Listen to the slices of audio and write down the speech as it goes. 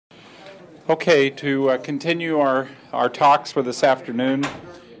Okay, to continue our talks for this afternoon,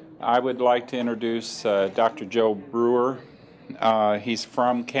 I would like to introduce Dr. Joe Brewer. He's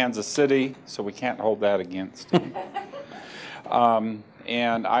from Kansas City, so we can't hold that against him.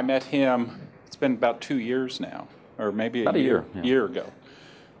 And I met him, it's been about 2 years now, or maybe about a year ago.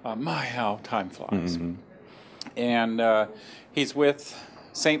 My, how time flies. Mm-hmm. And he's with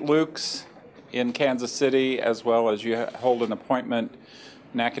St. Luke's in Kansas City, as well as you hold an appointment,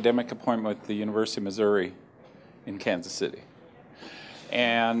 an academic appointment with the University of Missouri in Kansas City.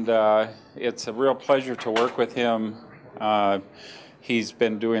 And it's a real pleasure to work with him. He's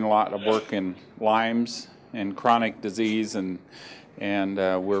been doing a lot of work in Lyme's and chronic disease, and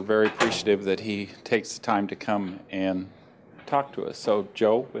we're very appreciative that he takes the time to come and talk to us. So,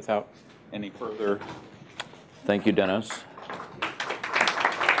 Joe, without any further... Thank you, Dennis.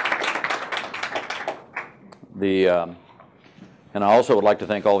 And I also would like to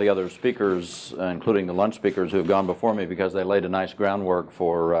thank all the other speakers, including the lunch speakers who have gone before me, because they laid a nice groundwork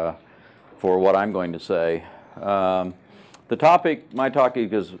for what I'm going to say. The topic, my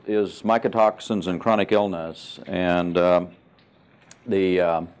topic is mycotoxins and chronic illness, and I'll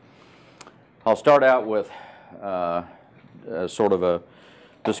start out with sort of a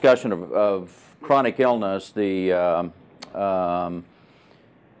discussion of chronic illness.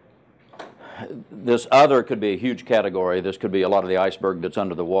 This other could be a huge category. This could be a lot of the iceberg that's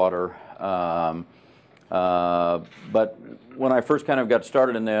under the water. But when I first kind of got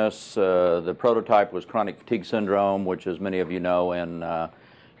started in this, the prototype was chronic fatigue syndrome, which, as many of you know, in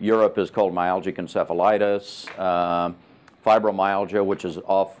Europe is called myalgic encephalitis. Fibromyalgia, which is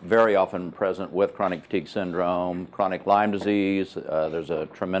very often present with chronic fatigue syndrome. Chronic Lyme disease, there's a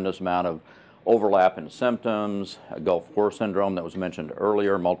tremendous amount of overlap in symptoms. Gulf War syndrome that was mentioned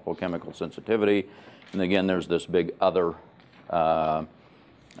earlier, multiple chemical sensitivity. And again, there's this big other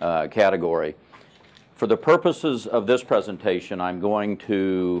category. For the purposes of this presentation, I'm going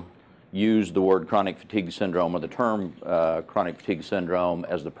to use the word chronic fatigue syndrome, or the term chronic fatigue syndrome,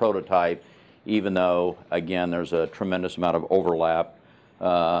 as the prototype, even though, again, there's a tremendous amount of overlap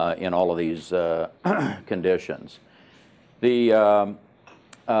in all of these conditions.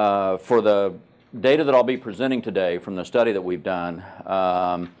 For the data that I'll be presenting today from the study that we've done,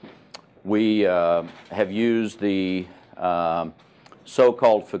 we have used the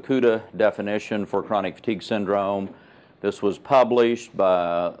so-called Fukuda definition for chronic fatigue syndrome. This was published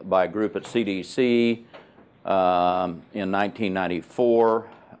by a group at CDC in 1994.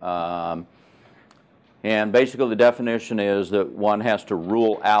 And basically the definition is that one has to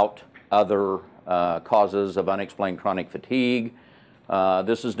rule out other causes of unexplained chronic fatigue.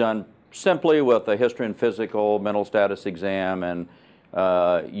 This is done simply with a history and physical, mental status exam, and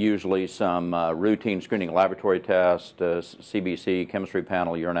usually some routine screening laboratory test, CBC, chemistry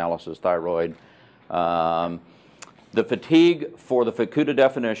panel, urinalysis, thyroid. The fatigue for the Fukuda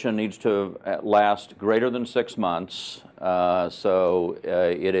definition needs to last greater than 6 months. So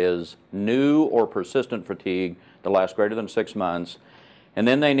it is new or persistent fatigue that lasts greater than 6 months. And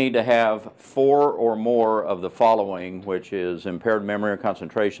then they need to have 4 or more of the following, which is impaired memory or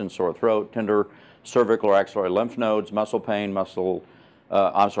concentration, sore throat, tender cervical or axillary lymph nodes, muscle pain, multi-joint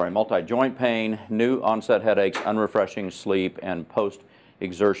pain, new onset headaches, unrefreshing sleep, and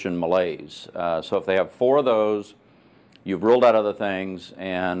post-exertion malaise. So if they have 4 of those, you've ruled out other things,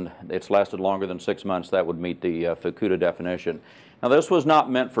 and it's lasted longer than 6 months, that would meet the Fukuda definition. Now, this was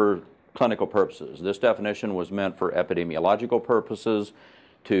not meant for clinical purposes. This definition was meant for epidemiological purposes,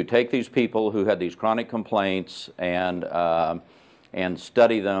 to take these people who had these chronic complaints and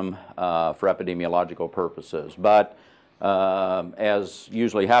study them for epidemiological purposes. But as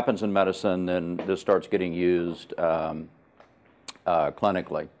usually happens in medicine, then this starts getting used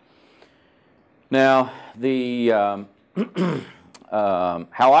clinically. Now,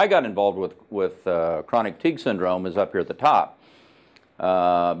 how I got involved with chronic fatigue syndrome is up here at the top.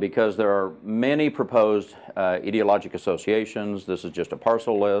 Because there are many proposed etiologic associations. This is just a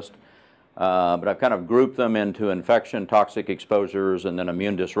partial list, but I've kind of grouped them into infection, toxic exposures, and then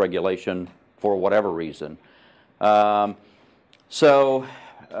immune dysregulation for whatever reason. Well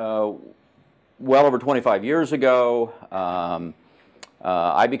over 25 years ago,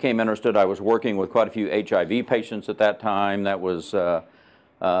 I became interested. I was working with quite a few HIV patients at that time. That was a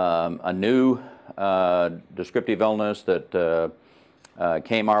new descriptive illness that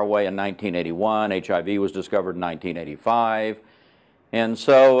came our way in 1981. HIV was discovered in 1985. And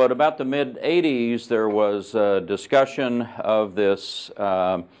so at about the mid-'80s, there was a discussion of this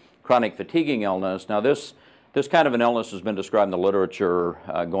chronic fatiguing illness. Now, this kind of an illness has been described in the literature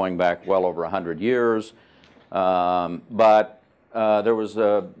going back well over 100 years. But there was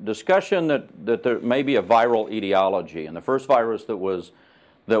a discussion that there may be a viral etiology, and the first virus that was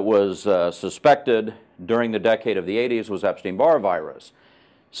suspected during the decade of the 80s was Epstein-Barr virus.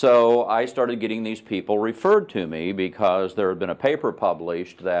 So I started getting these people referred to me because there had been a paper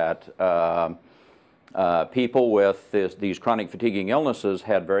published that people with these chronic fatiguing illnesses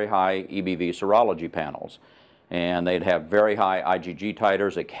had very high EBV serology panels. And they'd have very high IgG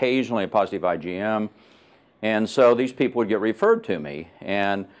titers, occasionally a positive IgM. And so these people would get referred to me.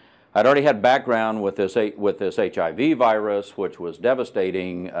 And I'd already had background with this HIV virus, which was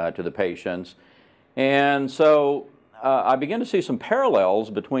devastating to the patients. And so I began to see some parallels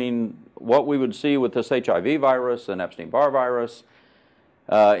between what we would see with this HIV virus and Epstein-Barr virus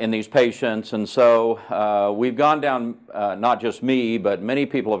in these patients. And so we've gone down, not just me, but many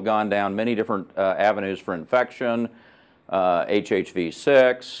people have gone down many different avenues for infection,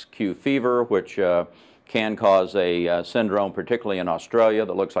 HHV6, Q fever, which can cause a syndrome, particularly in Australia,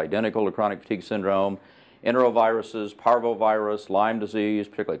 that looks identical to chronic fatigue syndrome, enteroviruses, parvovirus, Lyme disease,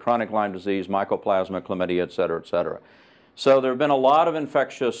 particularly chronic Lyme disease, mycoplasma, chlamydia, et cetera, et cetera. So there have been a lot of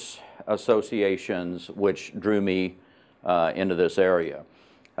infectious associations which drew me into this area.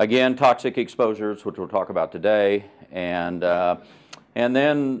 Again, toxic exposures, which we'll talk about today, and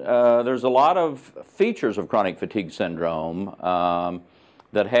then there's a lot of features of chronic fatigue syndrome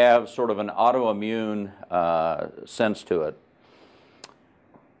that have sort of an autoimmune sense to it.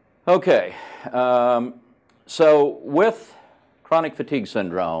 Okay, so with chronic fatigue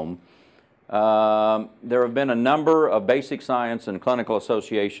syndrome, there have been a number of basic science and clinical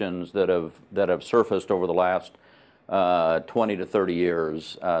associations that have surfaced over the last 20 to 30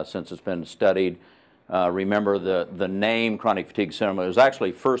 years since it's been studied. Remember, the name chronic fatigue syndrome was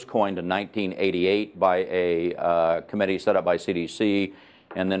actually first coined in 1988 by a committee set up by CDC,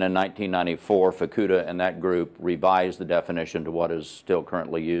 and then in 1994, Fukuda and that group revised the definition to what is still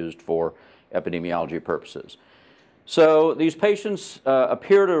currently used for epidemiology purposes. So these patients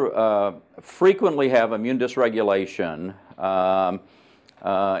appear to frequently have immune dysregulation,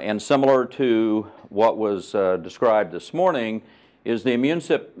 and similar to what was described this morning, is the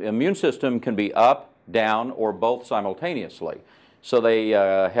immune system can be up, down, or both simultaneously. So they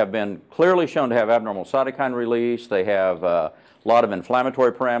have been clearly shown to have abnormal cytokine release. They have a lot of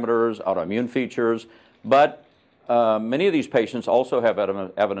inflammatory parameters, autoimmune features, but many of these patients also have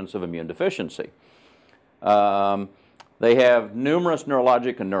evidence of immune deficiency. They have numerous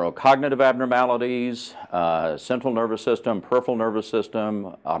neurologic and neurocognitive abnormalities, central nervous system, peripheral nervous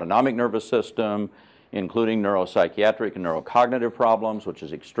system, autonomic nervous system, including neuropsychiatric and neurocognitive problems, which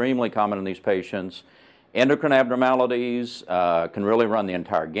is extremely common in these patients. Endocrine abnormalities can really run the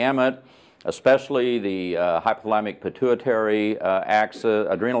entire gamut, especially the hypothalamic pituitary axis,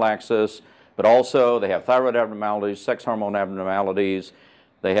 adrenal axis, but also they have thyroid abnormalities, sex hormone abnormalities.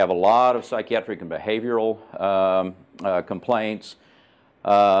 They have a lot of psychiatric and behavioral complaints.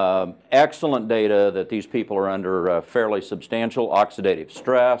 Excellent data that these people are under fairly substantial oxidative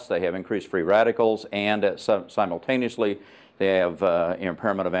stress. They have increased free radicals, and simultaneously they have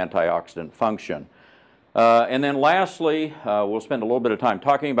impairment of antioxidant function. And then lastly, we'll spend a little bit of time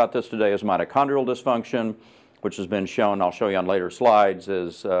talking about this today, is mitochondrial dysfunction, which has been shown, I'll show you on later slides,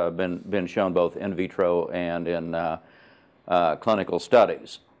 has been shown both in vitro and in clinical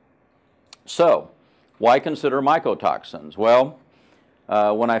studies. So, why consider mycotoxins? Well,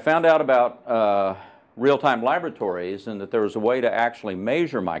 when I found out about real-time laboratories and that there was a way to actually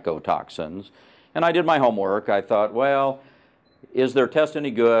measure mycotoxins, and I did my homework, I thought, well, is their test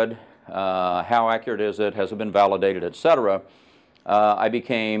any good? How accurate is it? Has it been validated, etc.? I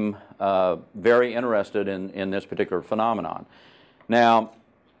became very interested in this particular phenomenon. Now,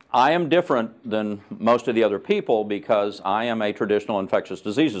 I am different than most of the other people because I am a traditional infectious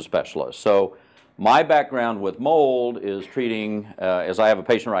diseases specialist. So my background with mold is treating, as I have a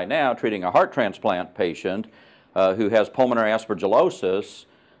patient right now, treating a heart transplant patient who has pulmonary aspergillosis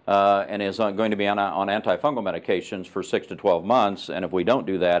and is going to be on antifungal medications for 6 to 12 months, and if we don't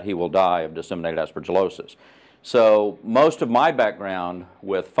do that, he will die of disseminated aspergillosis. So most of my background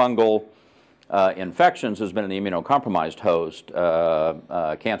with fungal infections has been in the immunocompromised host,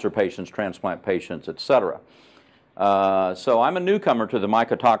 cancer patients, transplant patients, etc. So I'm a newcomer to the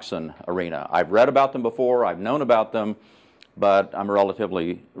mycotoxin arena. I've read about them before, I've known about them, but I'm a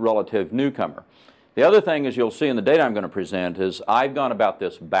relative newcomer. The other thing is, you'll see in the data I'm going to present, is I've gone about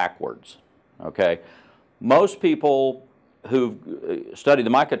this backwards. Okay? Most people who've studied the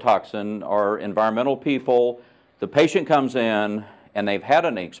mycotoxin are environmental people. The patient comes in and they've had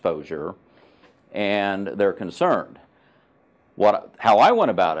an exposure and they're concerned. How I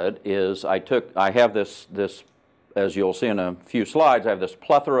went about it is I have this as you'll see in a few slides, I have this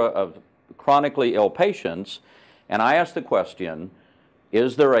plethora of chronically ill patients, and I asked the question,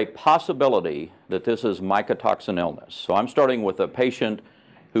 is there a possibility that this is mycotoxin illness? So I'm starting with a patient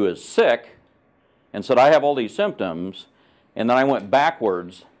who is sick and said, I have all these symptoms, and then I went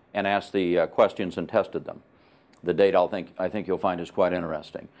backwards and asked the questions and tested them. The data I think you'll find is quite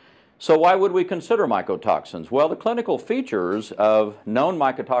interesting. So why would we consider mycotoxins? Well, the clinical features of known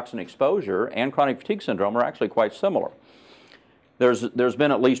mycotoxin exposure and chronic fatigue syndrome are actually quite similar. There's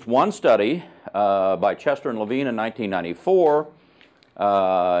been at least one study by Chester and Levine in 1994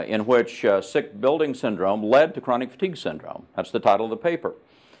 in which sick building syndrome led to chronic fatigue syndrome. That's the title of the paper.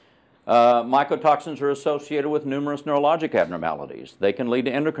 Mycotoxins are associated with numerous neurologic abnormalities. They can lead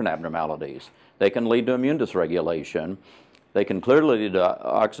to endocrine abnormalities. They can lead to immune dysregulation. They can clearly lead to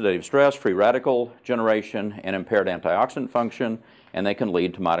oxidative stress, free radical generation, and impaired antioxidant function, and they can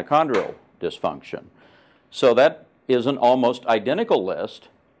lead to mitochondrial dysfunction. So that is an almost identical list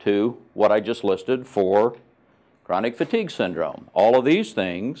to what I just listed for chronic fatigue syndrome. All of these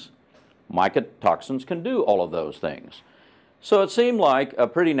things, mycotoxins can do all of those things. So it seemed like a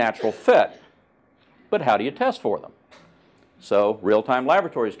pretty natural fit. But how do you test for them? So real-time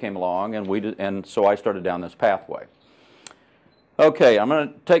laboratories came along, and so I started down this pathway. Okay, I'm going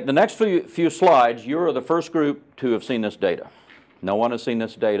to take the next few slides. You're the first group to have seen this data. No one has seen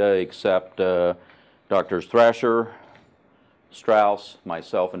this data except Drs. Thrasher, Strauss,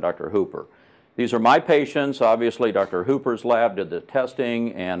 myself, and Dr. Hooper. These are my patients. Obviously, Dr. Hooper's lab did the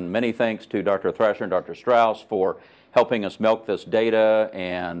testing, and many thanks to Dr. Thrasher and Dr. Strauss for helping us milk this data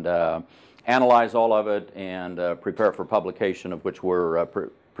and analyze all of it and prepare for publication, of which we're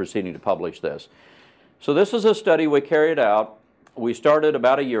proceeding to publish this. So this is a study we carried out. We started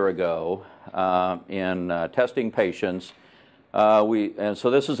about a year ago in testing patients. And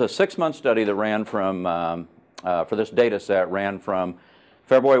so this is a 6-month study that ran from, for this data set, ran from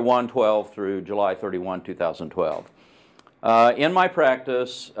February 1, 12 through July 31, 2012. In my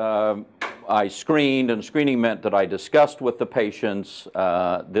practice, I screened, and screening meant that I discussed with the patients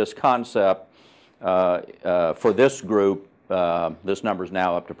this concept for this group. This number is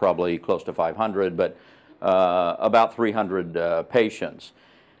now up to probably close to 500, but about 300 patients.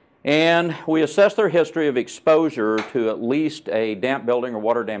 And we assessed their history of exposure to at least a damp building or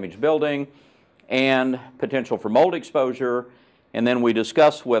water damaged building and potential for mold exposure. And then we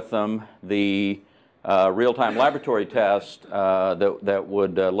discussed with them the real-time laboratory test that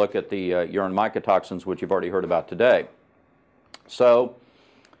would look at the urine mycotoxins, which you've already heard about today. So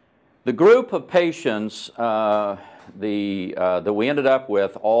the group of patients that we ended up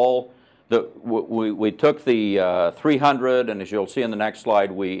with, we took the 300, and as you'll see in the next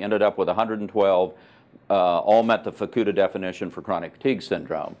slide, we ended up with 112, all met the Fukuda definition for chronic fatigue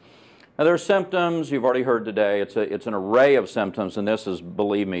syndrome. Now there are symptoms you've already heard today. It's an array of symptoms, and this is,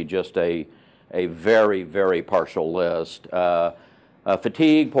 believe me, just a very, very partial list.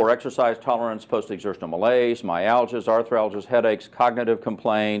 Fatigue, poor exercise tolerance, post-exertional malaise, myalgias, arthralgias, headaches, cognitive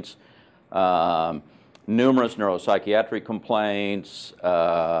complaints, numerous neuropsychiatric complaints,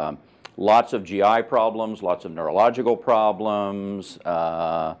 lots of GI problems, lots of neurological problems,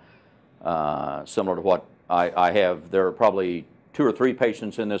 similar to what I have. There are probably 2 or 3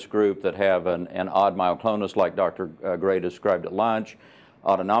 patients in this group that have an odd myoclonus like Dr. Gray described at lunch,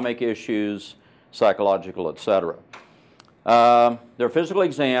 autonomic issues, psychological, etc. Their physical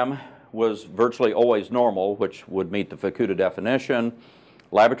exam was virtually always normal, which would meet the Fukuda definition.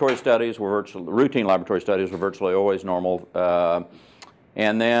 Laboratory studies were routine laboratory studies were virtually always normal.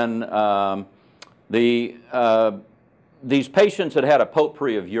 And then these patients had had a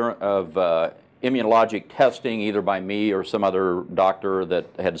potpourri of immunologic testing, either by me or some other doctor that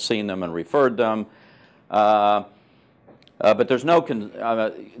had seen them and referred them. But there's no,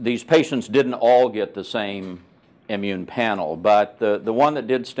 these patients didn't all get the same immune panel, but the one that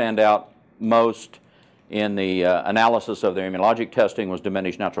did stand out most in the analysis of their immunologic testing was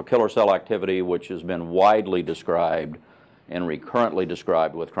diminished natural killer cell activity, which has been widely described and recurrently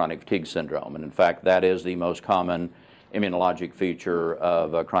described with chronic fatigue syndrome. And in fact, that is the most common immunologic feature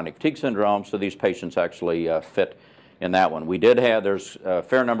of chronic fatigue syndrome, so these patients actually fit in that one. We did have, there's a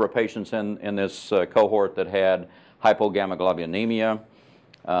fair number of patients in this cohort that had hypogammaglobulinemia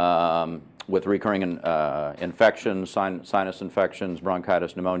with recurring infections, sinus infections,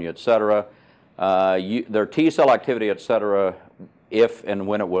 bronchitis, pneumonia, etc. Their T cell activity, etc., if and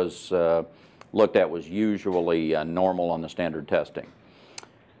when it was looked at, was usually normal on the standard testing.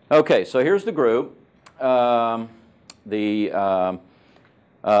 Okay, so here's the group. Of the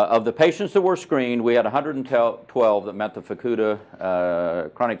patients that were screened, we had 112 that met the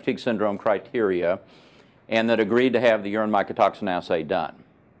Fukuda chronic fatigue syndrome criteria, and that agreed to have the urine mycotoxin assay done.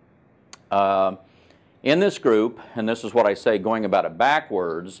 In this group, and this is what I say going about it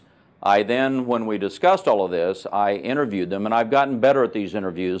backwards, I then, when we discussed all of this, I interviewed them, and I've gotten better at these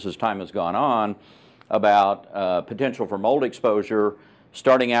interviews as time has gone on, about potential for mold exposure,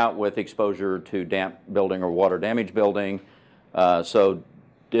 starting out with exposure to damp building or water damage building. So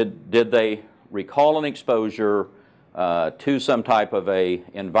did they recall an exposure to some type of a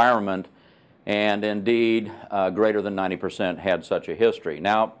environment, and indeed greater than 90% had such a history.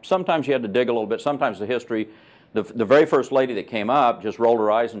 Now, sometimes you had to dig a little bit. Sometimes the history, the very first lady that came up just rolled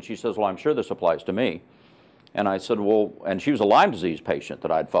her eyes and she says, well, I'm sure this applies to me. And I said, well, and she was a Lyme disease patient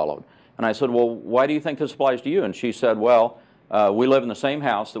that I'd followed. And I said, well, why do you think this applies to you? And she said, well, we live in the same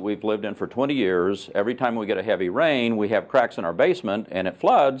house that we've lived in for 20 years. Every time we get a heavy rain, we have cracks in our basement and it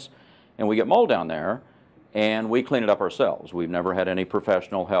floods and we get mold down there. And we clean it up ourselves. We've never had any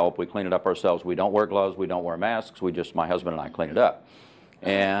professional help. We clean it up ourselves. We don't wear gloves. We don't wear masks. We just, my husband and I clean it up.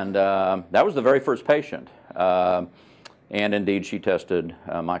 And that was the very first patient. And indeed, she tested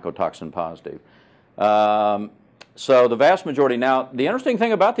mycotoxin positive. So the vast majority. Now, the interesting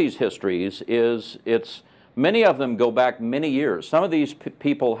thing about these histories is many of them go back many years. Some of these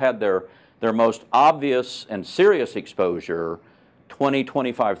people had their most obvious and serious exposure 20,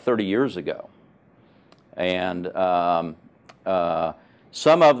 25, 30 years ago. And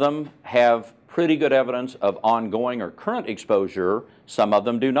some of them have pretty good evidence of ongoing or current exposure. Some of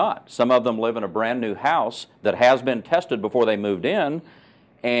them do not. Some of them live in a brand new house that has been tested before they moved in,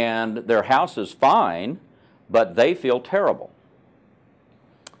 and their house is fine, but they feel terrible.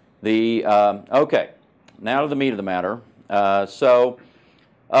 Okay, now to the meat of the matter. So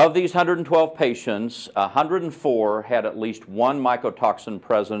of these 112 patients, 104 had at least one mycotoxin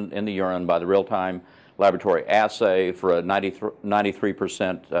present in the urine by the real-time laboratory assay for a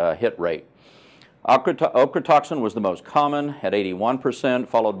 93% hit rate. Ochratoxin was the most common at 81%,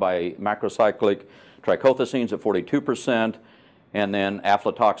 followed by macrocyclic trichothecenes at 42%, and then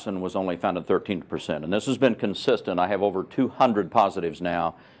aflatoxin was only found at 13%. And this has been consistent. I have over 200 positives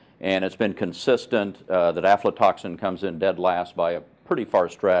now, and it's been consistent that aflatoxin comes in dead last by a pretty far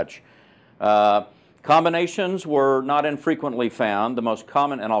stretch. Combinations were not infrequently found. The most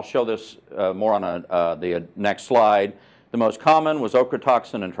common, and I'll show this more on the next slide, the most common was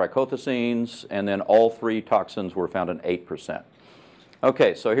ochratoxin and trichothecenes, and then all three toxins were found in 8%.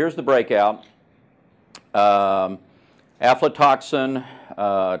 Okay, so here's the breakout. Aflatoxin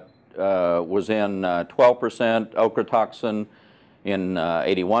was in 12%, ochratoxin in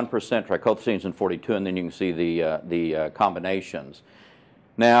 81%, trichothecenes in 42%, and then you can see the combinations.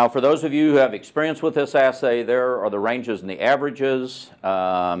 Now, for those of you who have experience with this assay, there are the ranges and the averages.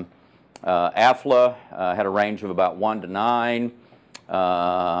 Afla had a range of about 1 to 9.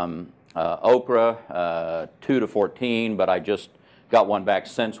 Ochra, 2 to 14, but I just got one back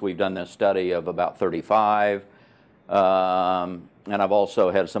since we've done this study of about 35. And I've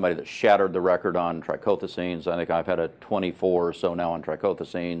also had somebody that shattered the record on trichothecenes. I think I've had a 24 or so now on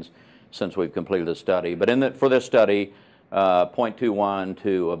trichothecenes since we've completed the study. But for this study, 0.21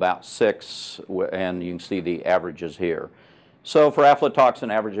 to about 6, and you can see the averages here. So for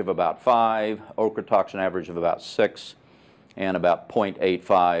aflatoxin, average of about 5, ochratoxin average of about 6, and about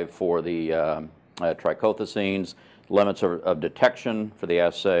 0.85 for the trichothecenes. Limits of detection for the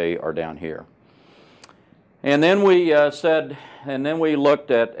assay are down here. And then we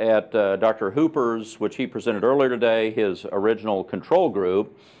looked at Dr. Hooper's, which he presented earlier today, his original control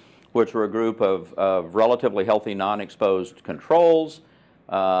group, which were a group of relatively healthy non-exposed controls.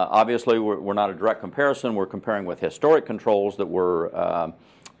 Obviously, we're not a direct comparison. We're comparing with historic controls that were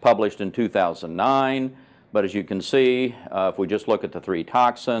published in 2009. But as you can see, if we just look at the 3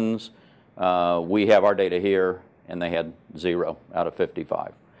 toxins, we have our data here, and they had 0 out of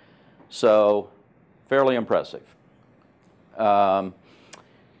 55. So fairly impressive.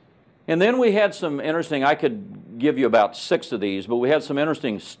 And then we had some interesting, I could give you about 6 of these, but we had some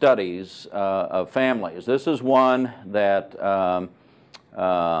interesting studies of families. This is one that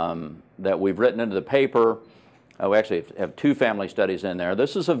that we've written into the paper. We actually have 2 family studies in there.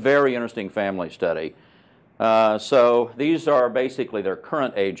 This is a very interesting family study. So these are basically their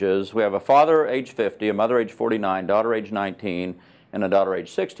current ages. We have a father age 50, a mother age 49, daughter age 19, and a daughter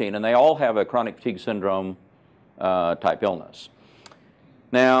age 16, and they all have a chronic fatigue syndrome type illness.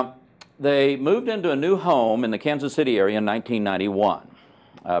 Now, they moved into a new home in the Kansas City area in 1991,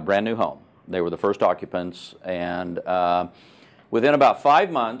 a brand new home. They were the first occupants, and within about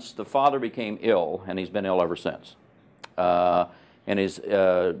 5 months, the father became ill, and he's been ill ever since. And his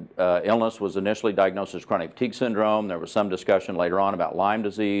illness was initially diagnosed as chronic fatigue syndrome. There was some discussion later on about Lyme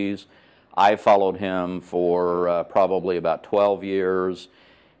disease. I followed him for probably about 12 years,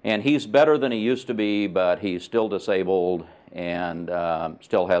 and he's better than he used to be, but he's still disabled and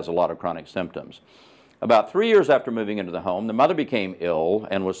still has a lot of chronic symptoms. About 3 years after moving into the home, the mother became ill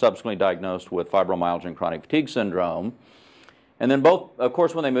and was subsequently diagnosed with fibromyalgia and chronic fatigue syndrome. And then both, of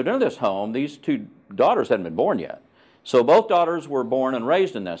course, when they moved into this home, these two daughters hadn't been born yet. So both daughters were born and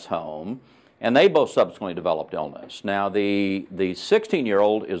raised in this home, and they both subsequently developed illness. Now, the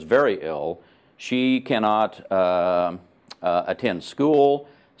 16-year-old is very ill. She cannot attend school.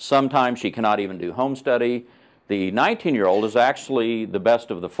 Sometimes she cannot even do home study. The 19-year-old is actually the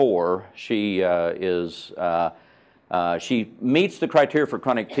best of the four. She she meets the criteria for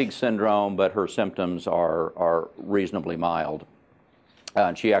chronic fatigue syndrome, but her symptoms are reasonably mild.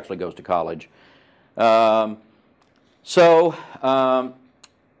 And she actually goes to college.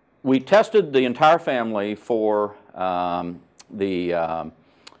 We tested the entire family for the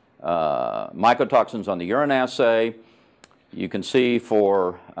mycotoxins on the urine assay. You can see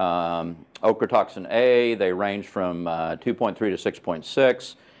for ochratoxin A, they range from 2.3 to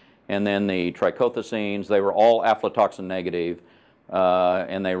 6.6. And then the trichothecenes, they were all aflatoxin negative,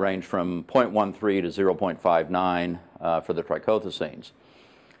 and they range from 0.13 to 0.59 for the trichothecenes.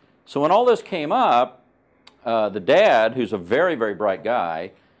 So when all this came up, the dad, who's a very, very bright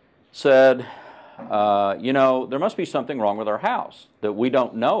guy, said, you know, there must be something wrong with our house, that we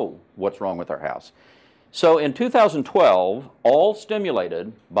don't know what's wrong with our house. So in 2012, all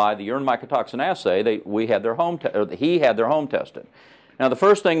stimulated by the urine mycotoxin assay, he had their home tested. Now, the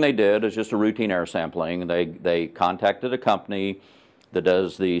first thing they did is just a routine air sampling. They contacted a company that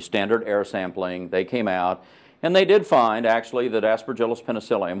does the standard air sampling. They came out, and they did find, actually, that Aspergillus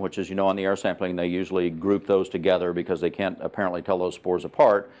penicillium, which is, you know, on the air sampling, they usually group those together because they can't apparently tell those spores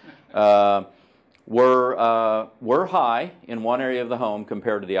apart, were high in one area of the home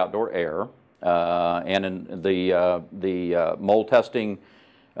compared to the outdoor air. And in the mold testing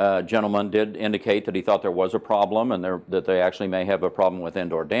gentleman did indicate that he thought there was a problem and that they actually may have a problem with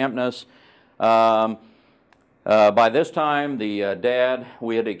indoor dampness. By this time, the dad,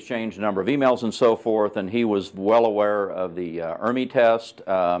 we had exchanged a number of emails and so forth, and he was well aware of the ERMI test.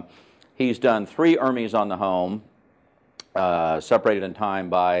 He's done 3 ERMIs on the home, separated in time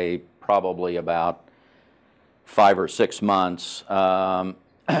by probably about 5 or 6 months.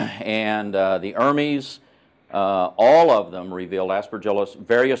 And the ERMIs, all of them revealed Aspergillus,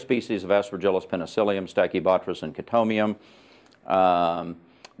 various species of Aspergillus penicillium, Stachybotrys, and Chaetomium.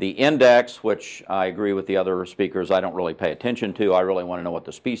 The index, which I agree with the other speakers, I don't really pay attention to. I really want to know what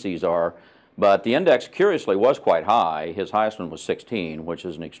the species are. But the index, curiously, was quite high. His highest one was 16, which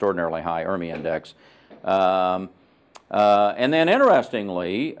is an extraordinarily high ERMI index. And then,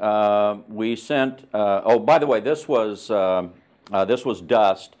 interestingly, we sent, oh, by the way, this was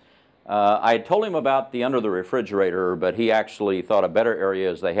dust. I had told him about the under the refrigerator, but he actually thought a better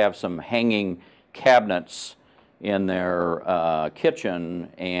area is they have some hanging cabinets in their kitchen,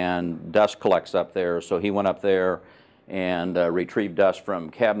 and dust collects up there. So he went up there and retrieved dust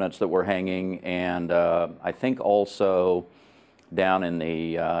from cabinets that were hanging, and I think also down in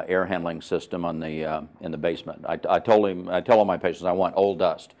the air handling system on the in the basement. I tell all my patients I want old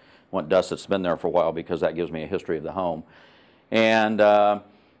dust. I want dust that's been there for a while because that gives me a history of the home. And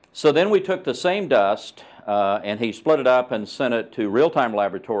so then we took the same dust and he split it up and sent it to real-time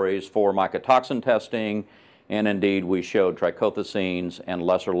laboratories for mycotoxin testing, and indeed we showed trichothecenes and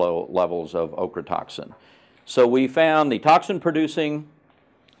lesser low levels of ochratoxin. So we found the toxin-producing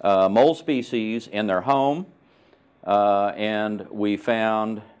mold species in their home, and we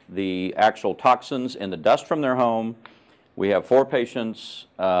found the actual toxins in the dust from their home. We have 4 patients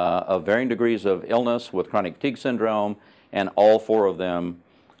of varying degrees of illness with chronic fatigue syndrome, and all 4 of them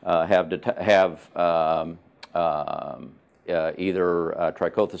have either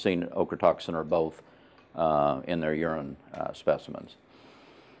trichothecene, ochratoxin, or both in their urine specimens.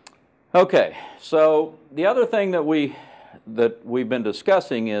 Okay, so the other thing that we've been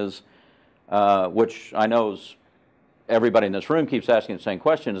discussing is, which I know is everybody in this room keeps asking the same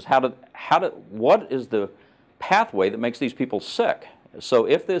question, is what is the pathway that makes these people sick? So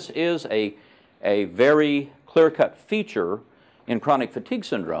if this is a very clear-cut feature in chronic fatigue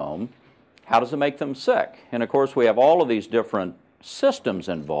syndrome, how does it make them sick? And of course we have all of these different systems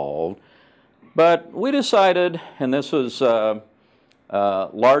involved, but we decided, and this was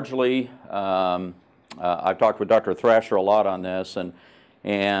largely, I've talked with Dr. Thrasher a lot on this, and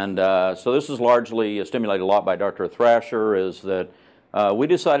so this is largely stimulated a lot by Dr. Thrasher, is that we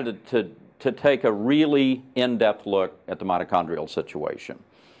decided to take a really in-depth look at the mitochondrial situation.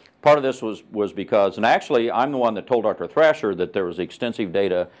 Part of this was because, and actually I'm the one that told Dr. Thrasher that there was extensive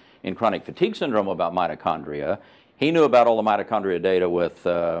data in chronic fatigue syndrome about mitochondria. He knew about all the mitochondria data with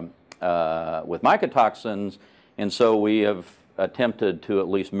mycotoxins, and so we have attempted to at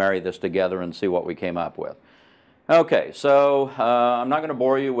least marry this together and see what we came up with. Okay, so I'm not going to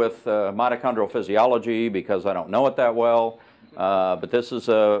bore you with mitochondrial physiology because I don't know it that well, but this is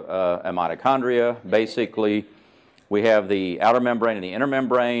a mitochondria. Basically, we have the outer membrane and the inner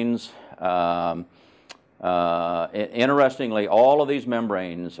membranes. Interestingly, all of these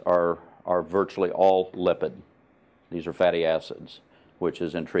membranes are virtually all lipid. These are fatty acids, which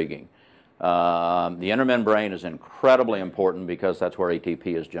is intriguing. The inner membrane is incredibly important because that's where ATP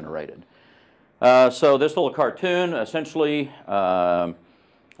is generated. So this little cartoon essentially,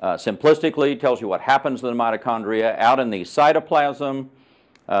 simplistically, tells you what happens to the mitochondria out in the cytoplasm.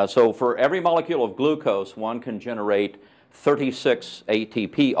 So for every molecule of glucose, one can generate 36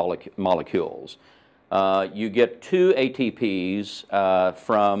 ATP molecules. You get 2 ATPs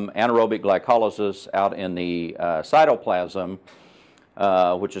from anaerobic glycolysis out in the cytoplasm,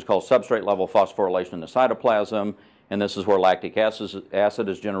 which is called substrate level phosphorylation in the cytoplasm, and this is where lactic acid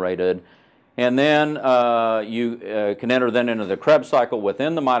is generated. And then you can enter then into the Krebs cycle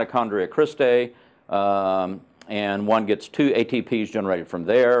within the mitochondria cristae, and one gets 2 ATPs generated from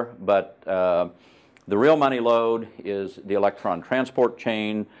there. But the real money load is the electron transport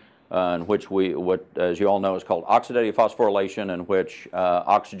chain, in which what, as you all know, is called oxidative phosphorylation, in which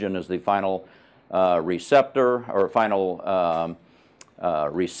oxygen is the final receptor or final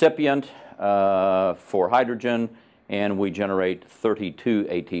recipient for hydrogen, and we generate 32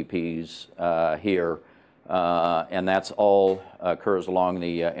 ATPs here, and that's all occurs along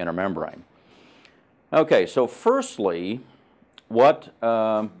the inner membrane. Okay, so firstly, what's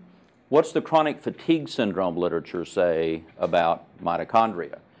the chronic fatigue syndrome literature say about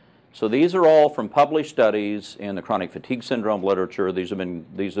mitochondria? So these are all from published studies in the chronic fatigue syndrome literature. These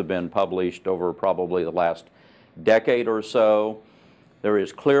have been published over probably the last decade or so. There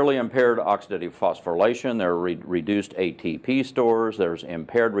is clearly impaired oxidative phosphorylation. There are reduced ATP stores. There's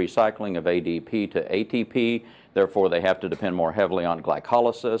impaired recycling of ADP to ATP. Therefore, they have to depend more heavily on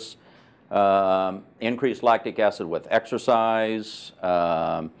glycolysis. Increased lactic acid with exercise.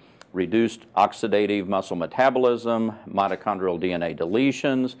 Reduced oxidative muscle metabolism. Mitochondrial DNA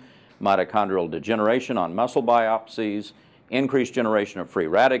deletions. Mitochondrial degeneration on muscle biopsies. Increased generation of free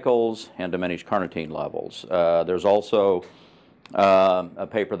radicals and diminished carnitine levels. There's also a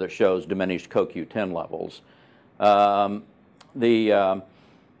paper that shows diminished CoQ10 levels.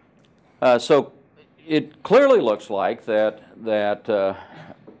 So it clearly looks like that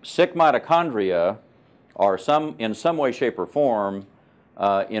sick mitochondria are in some way, shape, or form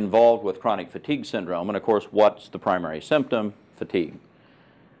involved with chronic fatigue syndrome. And of course, what's the primary symptom? Fatigue.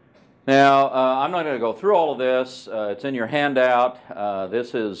 Now, I'm not going to go through all of this. It's in your handout.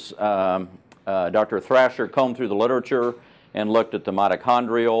 This is Dr. Thrasher combed through the literature and looked at the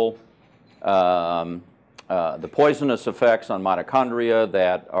mitochondrial, the poisonous effects on mitochondria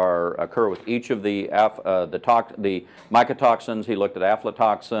that occur with each of the mycotoxins. He looked at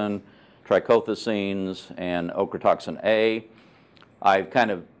aflatoxin, trichothecenes, and ochratoxin A. I've kind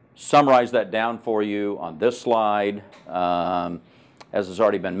of summarized that down for you on this slide. As has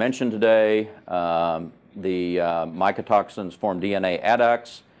already been mentioned today, the mycotoxins form DNA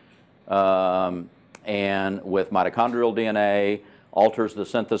adducts, and with mitochondrial DNA, alters the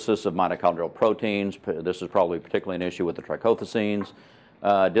synthesis of mitochondrial proteins. This is probably particularly an issue with the trichothecenes.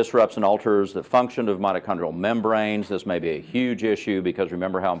 Disrupts and alters the function of mitochondrial membranes. This may be a huge issue because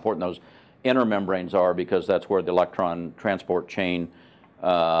remember how important those inner membranes are, because that's where the electron transport chain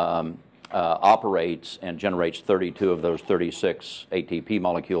operates and generates 32 of those 36 ATP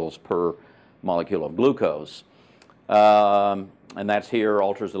molecules per molecule of glucose. And that's here,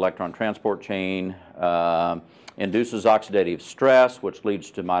 alters the electron transport chain, induces oxidative stress, which leads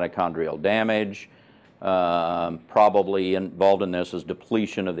to mitochondrial damage. Probably involved in this is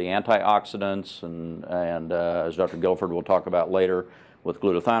depletion of the antioxidants, and as Dr. Guilford will talk about later, with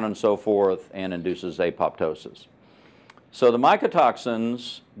glutathione and so forth, and induces apoptosis. So the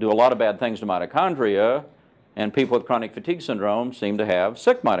mycotoxins do a lot of bad things to mitochondria, and people with chronic fatigue syndrome seem to have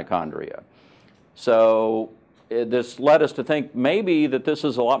sick mitochondria. So this led us to think maybe that this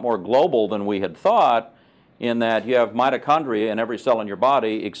is a lot more global than we had thought, in that you have mitochondria in every cell in your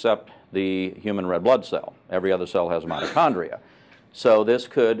body except the human red blood cell. Every other cell has mitochondria. So this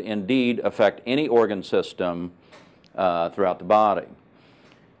could indeed affect any organ system throughout the body.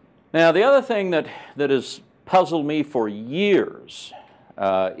 Now, the other thing that has puzzled me for years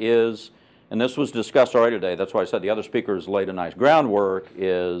is, and this was discussed already today, that's why I said the other speakers laid a nice groundwork,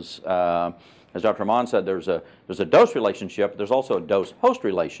 is as Dr. Amon said, there's a dose relationship, but there's also a dose-host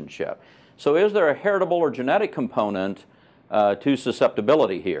relationship. So is there a heritable or genetic component to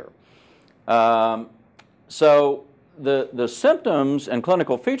susceptibility here? So the symptoms and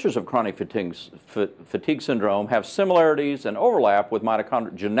clinical features of chronic fatigue syndrome have similarities and overlap with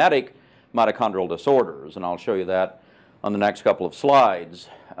genetic mitochondrial disorders, and I'll show you that on the next couple of slides.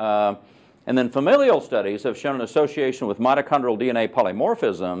 And then familial studies have shown an association with mitochondrial DNA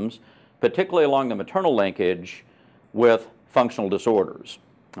polymorphisms, particularly along the maternal linkage, with functional disorders.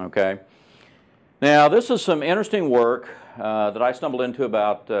 Okay. Now, this is some interesting work that I stumbled into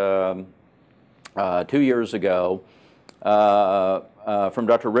about 2 years ago from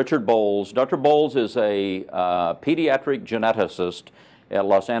Dr. Richard Bowles. Dr. Bowles is a pediatric geneticist at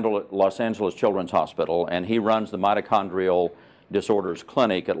Los Angeles Children's Hospital, and he runs the mitochondrial disorders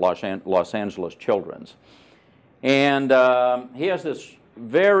clinic at Los Angeles Children's. And he has this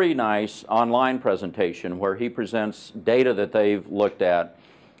very nice online presentation where he presents data that they've looked at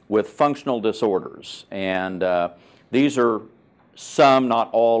with functional disorders. And these are some, not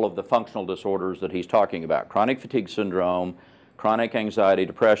all, of the functional disorders that he's talking about: chronic fatigue syndrome, chronic anxiety,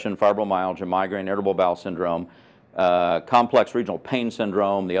 depression, fibromyalgia, migraine, irritable bowel syndrome, complex regional pain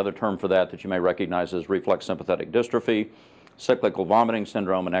syndrome. The other term for that you may recognize is reflex sympathetic dystrophy, cyclical vomiting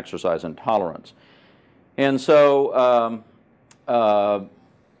syndrome, and exercise intolerance. And so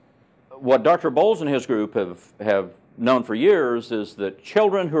what Dr. Bowles and his group have known for years is that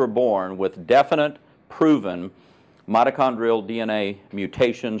children who are born with definite, proven mitochondrial DNA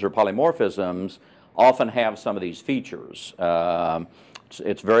mutations or polymorphisms often have some of these features.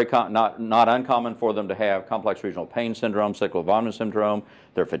 It's very not uncommon for them to have complex regional pain syndrome, cyclical vomiting syndrome.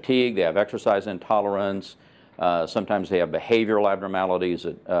 They're fatigued, they have exercise intolerance, sometimes they have behavioral abnormalities,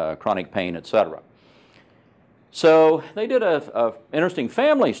 chronic pain, etc. So they did an interesting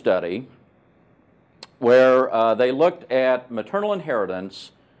family study where they looked at maternal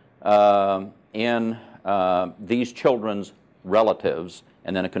inheritance in these children's relatives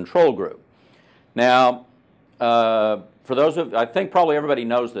and then a control group. Now, for those of, I think probably everybody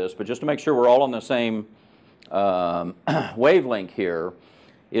knows this, but just to make sure we're all on the same wavelength here,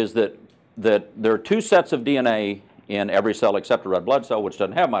 is that there are two sets of DNA in every cell except a red blood cell, which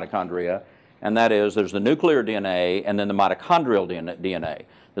doesn't have mitochondria, and that is there's the nuclear DNA and then the mitochondrial DNA.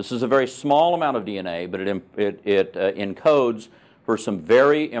 This is a very small amount of DNA, but it encodes for some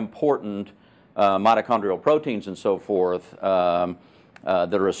very important mitochondrial proteins and so forth that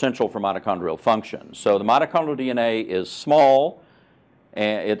are essential for mitochondrial function. So the mitochondrial DNA is small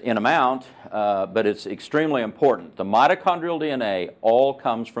in amount, but it's extremely important. The mitochondrial DNA all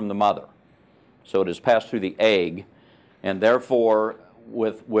comes from the mother. So it is passed through the egg, and therefore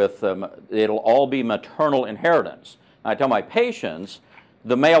it'll all be maternal inheritance. I tell my patients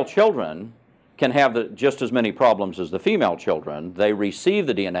the male children can have just as many problems as the female children. They receive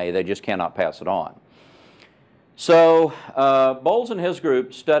the DNA, they just cannot pass it on. So Bowles and his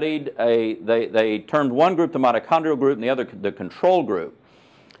group studied they termed one group the mitochondrial group and the other the control group.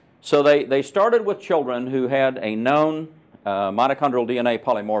 So they started with children who had a known mitochondrial DNA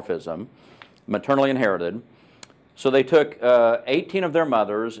polymorphism, maternally inherited. So they took 18 of their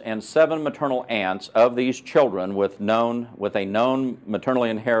mothers and 7 maternal aunts of these children with a known maternally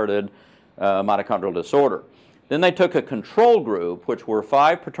inherited mitochondrial disorder. Then they took a control group, which were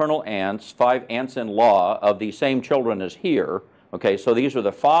 5 paternal aunts, 5 aunts-in-law of the same children as here. Okay, so these are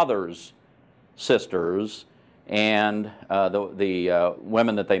the father's sisters and the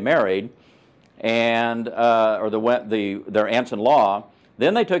women that they married, and their aunts-in-law.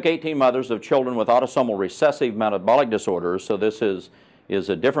 Then they took 18 mothers of children with autosomal recessive metabolic disorders. So this is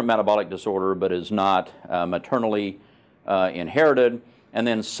a different metabolic disorder, but is not maternally inherited. And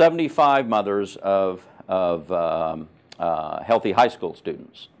then 75 mothers of healthy high school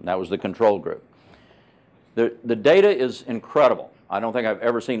students. And that was the control group. The data is incredible. I don't think I've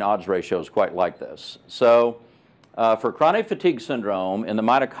ever seen odds ratios quite like this. So for chronic fatigue syndrome in the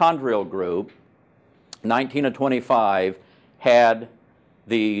mitochondrial group, 19 of 25 had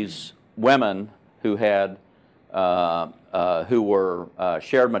these women who had who were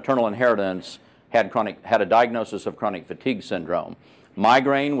shared maternal inheritance had a diagnosis of chronic fatigue syndrome.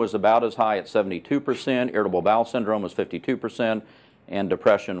 Migraine was about as high at 72%, irritable bowel syndrome was 52%, and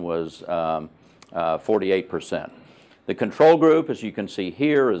depression was 48%. The control group, as you can see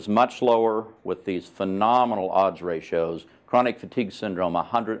here, is much lower with these phenomenal odds ratios. Chronic fatigue syndrome,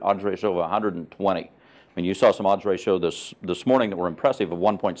 odds ratio of 120. I mean, you saw some odds ratio this morning that were impressive of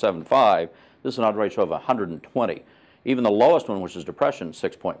 1.75. This is an odds ratio of 120. Even the lowest one, which is depression,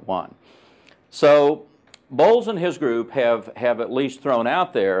 6.1. So Bowles and his group have at least thrown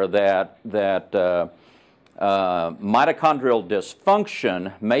out there that mitochondrial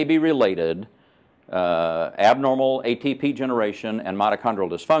dysfunction may be related, abnormal ATP generation and mitochondrial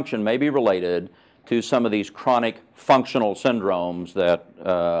dysfunction may be related to some of these chronic functional syndromes that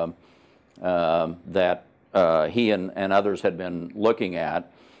he and others had been looking at,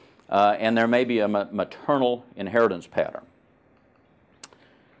 and there may be a maternal inheritance pattern.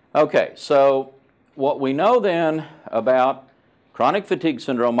 Okay, so what we know then about chronic fatigue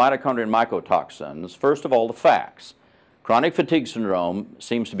syndrome, mitochondria, and mycotoxins, first of all, the facts. Chronic fatigue syndrome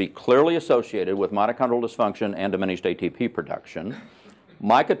seems to be clearly associated with mitochondrial dysfunction and diminished ATP production.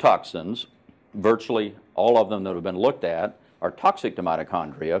 Mycotoxins, virtually all of them that have been looked at, are toxic to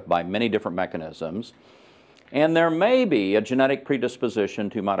mitochondria by many different mechanisms. And there may be a genetic predisposition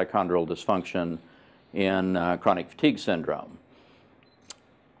to mitochondrial dysfunction in chronic fatigue syndrome.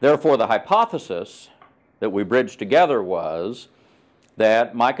 Therefore, the hypothesis that we bridged together was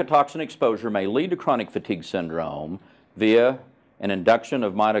that mycotoxin exposure may lead to chronic fatigue syndrome via an induction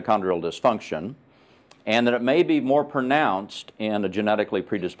of mitochondrial dysfunction, and that it may be more pronounced in a genetically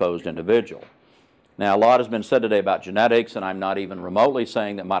predisposed individual. Now, a lot has been said today about genetics, and I'm not even remotely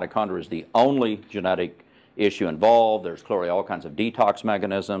saying that mitochondria is the only genetic issue involved. There's clearly all kinds of detox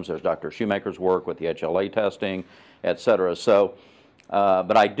mechanisms. There's Dr. Shoemaker's work with the HLA testing, et cetera. So,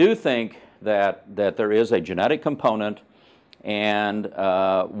 but I do think that there is a genetic component, and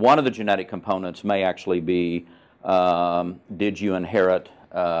one of the genetic components may actually be, did you inherit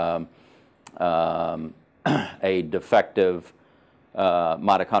a defective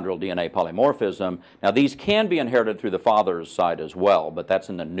mitochondrial DNA polymorphism. Now, these can be inherited through the father's side as well, but that's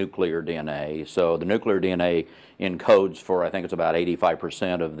in the nuclear DNA. So the nuclear DNA encodes for, I think it's about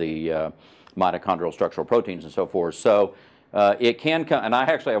 85% of the mitochondrial structural proteins and so forth. So it can come, and I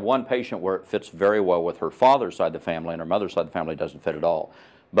actually have one patient where it fits very well with her father's side of the family, and her mother's side of the family doesn't fit at all.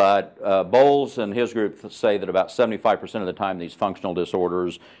 But Bowles and his group say that about 75% of the time these functional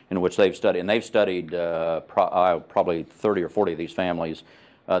disorders in which they've studied, and they've studied probably 30 or 40 of these families,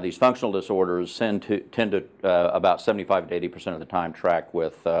 these functional disorders tend to about 75 to 80% of the time track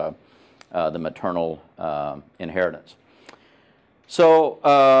with the maternal inheritance.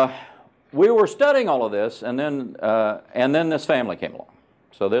 So we were studying all of this, and then this family came along.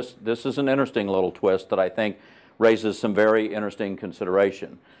 So this is an interesting little twist that I think raises some very interesting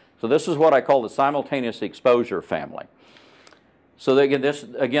consideration. So this is what I call the simultaneous exposure family. So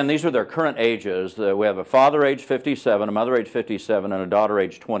again, these are their current ages. We have a father age 57, a mother age 57, and a daughter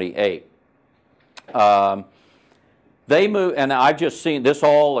age 28. They moved, and I've just seen, this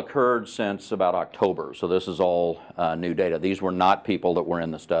all occurred since about October, so this is all new data. These were not people that were in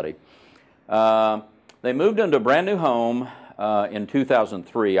the study. They moved into a brand new home in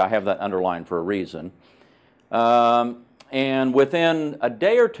 2003. I have that underlined for a reason. And within a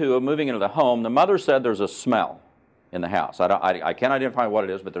day or two of moving into the home, the mother said there's a smell in the house. I can't identify what it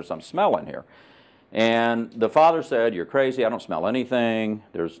is, but there's some smell in here. And the father said, "You're crazy, I don't smell anything.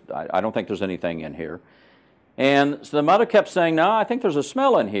 I don't think there's anything in here." And so the mother kept saying, "No, I think there's a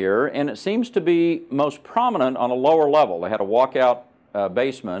smell in here," and it seems to be most prominent on a lower level. They had a walkout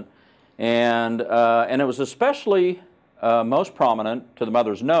basement, and it was especially most prominent to the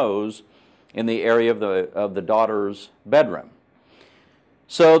mother's nose in the area of the daughter's bedroom.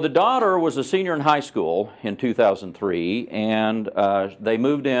 So the daughter was a senior in high school in 2003, and they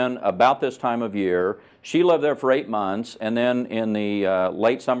moved in about this time of year. She lived there for 8 months, and then in the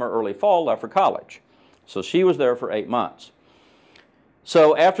late summer, early fall, left for college. So she was there for 8 months.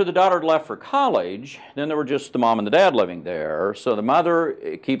 So after the daughter left for college, then there were just the mom and the dad living there. So the mother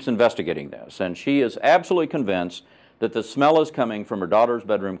keeps investigating this, and she is absolutely convinced that the smell is coming from her daughter's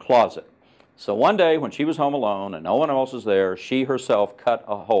bedroom closet. So one day when she was home alone and no one else was there, she herself cut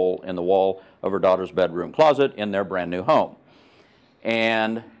a hole in the wall of her daughter's bedroom closet in their brand new home.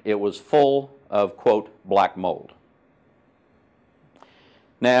 And it was full of, quote, black mold.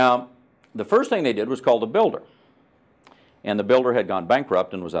 Now, the first thing they did was call the builder. And the builder had gone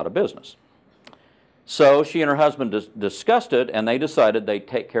bankrupt and was out of business. So she and her husband discussed it, and they decided they'd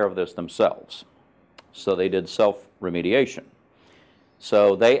take care of this themselves. So they did self-remediation.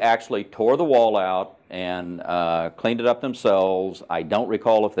 So they actually tore the wall out and cleaned it up themselves. I don't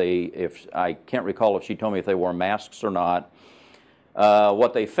recall I can't recall if she told me if they wore masks or not.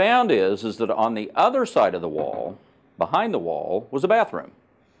 What they found is that on the other side of the wall, behind the wall, was a bathroom.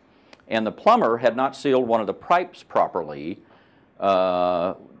 And the plumber had not sealed one of the pipes properly,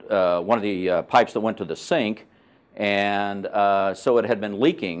 one of the pipes that went to the sink, and so it had been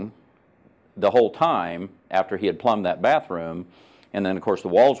leaking the whole time after he had plumbed that bathroom. And then, of course, the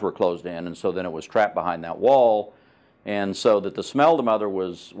walls were closed in, and so then it was trapped behind that wall. And so that the smell the mother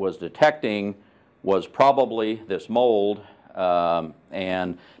was detecting was probably this mold.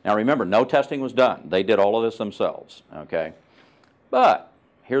 And now remember, no testing was done. They did all of this themselves, okay? But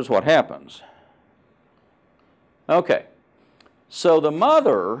here's what happens. Okay, so the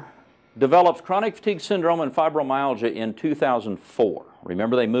mother develops chronic fatigue syndrome and fibromyalgia in 2004.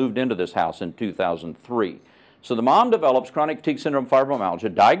 Remember, they moved into this house in 2003. So the mom develops chronic fatigue syndrome,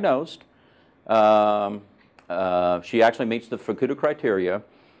 fibromyalgia, diagnosed. She actually meets the Fukuda criteria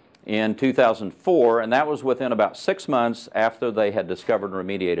in 2004, and that was within about 6 months after they had discovered and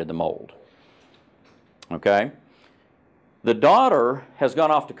remediated the mold. Okay? The daughter has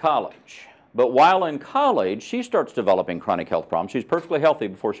gone off to college, but while in college, she starts developing chronic health problems. She's perfectly healthy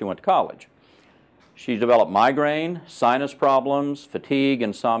before she went to college. She developed migraine, sinus problems, fatigue,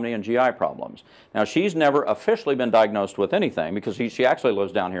 insomnia, and GI problems. Now, she's never officially been diagnosed with anything because she actually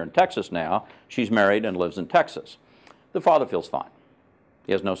lives down here in Texas now. She's married and lives in Texas. The father feels fine.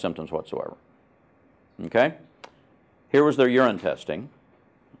 He has no symptoms whatsoever. Okay? Here was their urine testing.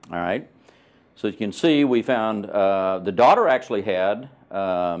 All right? So you can see we found the daughter actually had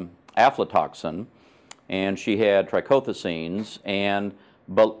aflatoxin, and she had trichothecenes, and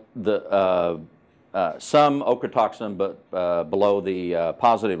some ochratoxin, but below the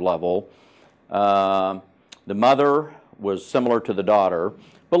positive level. The mother was similar to the daughter,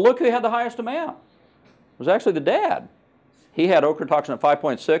 but look who had the highest amount. It was actually the dad. He had ochratoxin at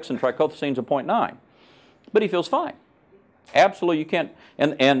 5.6 and trichothecenes at 0.9, but he feels fine. Absolutely, you can't.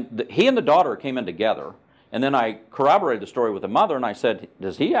 And he and the daughter came in together, and then I corroborated the story with the mother, and I said,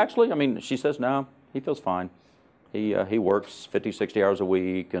 does he actually? I mean, she says, no, he feels fine. He works 50, 60 hours a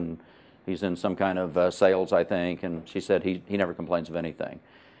week, and he's in some kind of sales, I think, and she said he never complains of anything.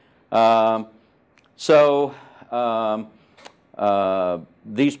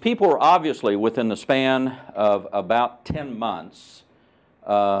 These people were obviously, within the span of about 10 months,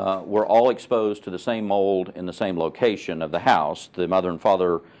 were all exposed to the same mold in the same location of the house. The mother and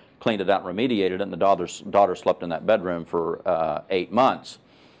father cleaned it out and remediated it, and the daughter slept in that bedroom for 8 months.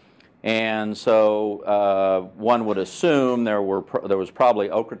 And so one would assume there was probably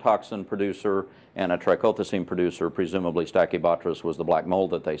ochratoxin producer and a trichothecene producer, presumably Stachybotrys was the black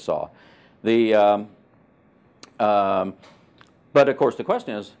mold that they saw. But of course the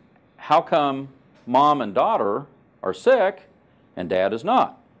question is, how come mom and daughter are sick and dad is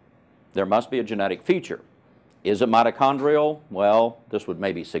not? There must be a genetic feature. Is it mitochondrial? Well, this would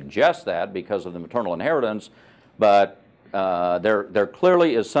maybe suggest that because of the maternal inheritance, but there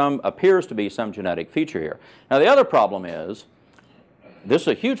clearly is appears to be some genetic feature here. Now the other problem is, this is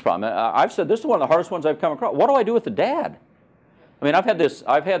a huge problem. I've said this is one of the hardest ones I've come across. What do I do with the dad? I mean, I've had this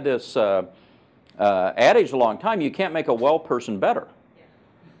adage a long time, you can't make a well person better.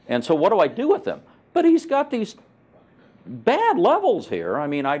 And so what do I do with him? But he's got these bad levels here. I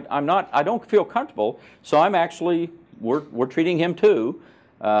mean, I don't feel comfortable, so I'm actually, we're treating him too.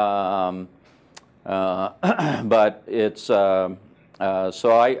 But it's, so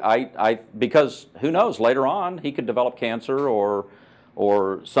because who knows, later on he could develop cancer or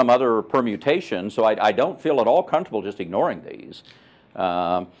some other permutation, so I don't feel at all comfortable just ignoring these.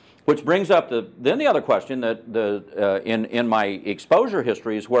 Which brings up then the other question that in my exposure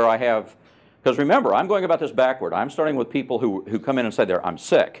histories where I have, because remember, I'm going about this backward. I'm starting with people who come in and say I'm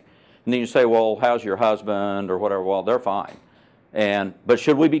sick. And then you say, well, how's your husband or whatever? Well, they're fine. But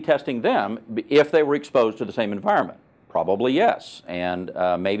should we be testing them if they were exposed to the same environment? Probably yes, and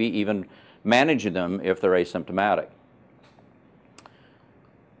maybe even managing them if they're asymptomatic.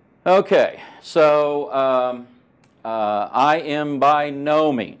 Okay, so I am by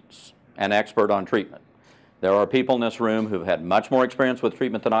no means an expert on treatment. There are people in this room who've had much more experience with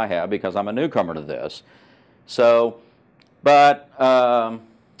treatment than I have because I'm a newcomer to this. So, but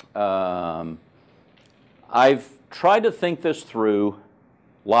I've tried to think this through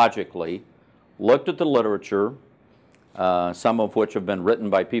logically, looked at the literature, some of which have been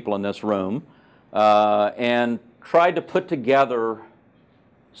written by people in this room, and tried to put together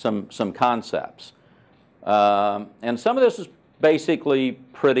some concepts. And some of this is basically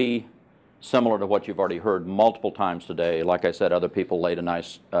pretty similar to what you've already heard multiple times today. Like I said, other people laid a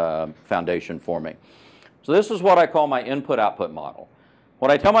nice foundation for me. So this is what I call my input-output model. What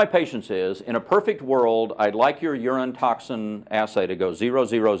I tell my patients is, in a perfect world, I'd like your urine toxin assay to go 0,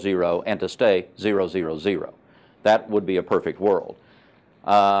 0, 0 and to stay 0, 0, 0. That would be a perfect world.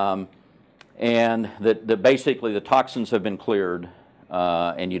 And that basically the toxins have been cleared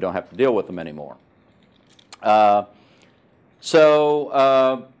and you don't have to deal with them anymore.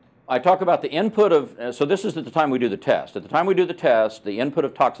 I talk about the input of, so this is at the time we do the test. At the time we do the test, the input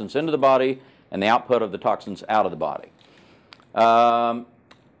of toxins into the body and the output of the toxins out of the body.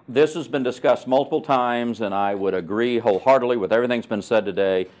 This has been discussed multiple times, and I would agree wholeheartedly with everything that's been said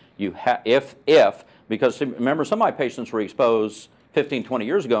today. Because remember, some of my patients were exposed 15, 20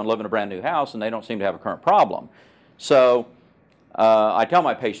 years ago and live in a brand new house, and they don't seem to have a current problem. So I tell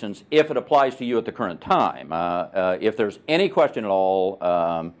my patients, if it applies to you at the current time, if there's any question at all,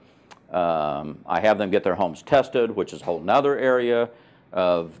 I have them get their homes tested, which is a whole other area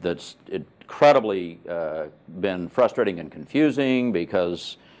that's incredibly been frustrating and confusing,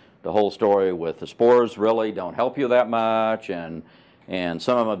 because the whole story with the spores really don't help you that much, and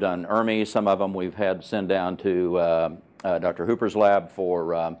some of them have done ERMI, some of them we've had to send down to Dr. Hooper's lab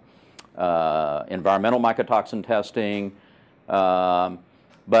for environmental mycotoxin testing,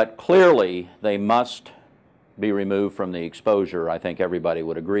 but clearly they must be removed from the exposure. I think everybody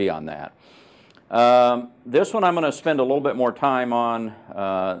would agree on that. This one I'm going to spend a little bit more time on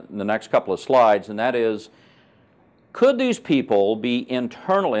in the next couple of slides, and that is, could these people be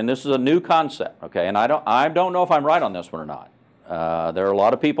internal, and this is a new concept, okay, and I don't know if I'm right on this one or not. There are a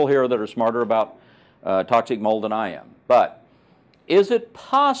lot of people here that are smarter about toxic mold than I am, but is it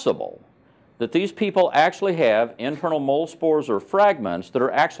possible that these people actually have internal mold spores or fragments that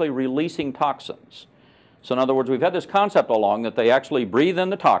are actually releasing toxins? So in other words, we've had this concept all along that they actually breathe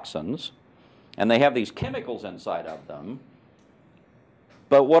in the toxins, and they have these chemicals inside of them.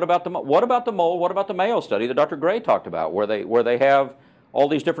 But what about the mold? What about the Mayo study that Dr. Gray talked about, where they have all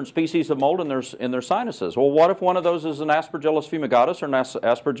these different species of mold in their sinuses? Well, what if one of those is an Aspergillus fumigatus or an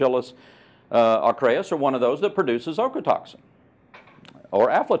Aspergillus aureus, or one of those that produces ochratoxin or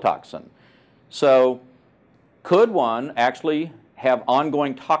aflatoxin? So could one actually have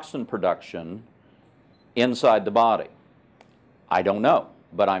ongoing toxin production inside the body? I don't know,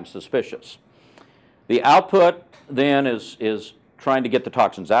 but I'm suspicious. The output then is trying to get the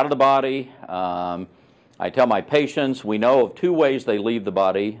toxins out of the body. I tell my patients, we know of two ways they leave the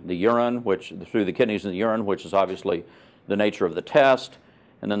body: the urine, through the kidneys and the urine, which is obviously the nature of the test,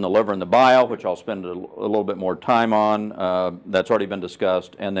 and then the liver and the bile, which I'll spend a little bit more time on. That's already been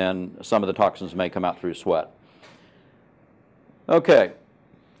discussed, and then some of the toxins may come out through sweat. Okay.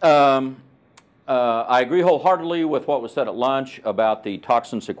 I agree wholeheartedly with what was said at lunch about the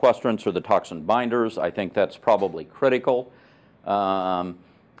toxin sequestrants or the toxin binders. I think that's probably critical.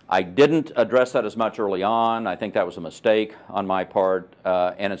 I didn't address that as much early on. I think that was a mistake on my part,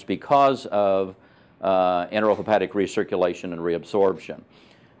 and it's because of enterohepatic recirculation and reabsorption.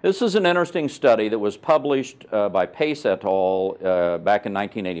 This is an interesting study that was published by Pace et al. Back in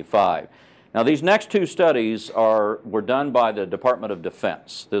 1985. Now, these next two studies were done by the Department of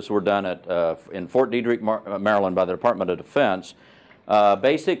Defense. This were done in Fort Detrick, Maryland, by the Department of Defense,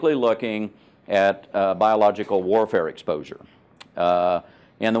 basically looking at biological warfare exposure.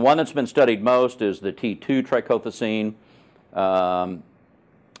 And the one that's been studied most is the T2 trichothecene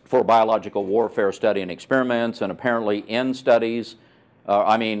for biological warfare study and experiments, and apparently in studies,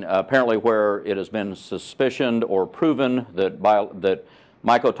 apparently where it has been suspicioned or proven that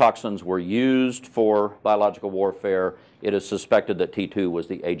mycotoxins were used for biological warfare, it is suspected that T2 was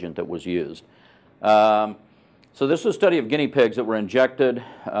the agent that was used. So this is a study of guinea pigs that were injected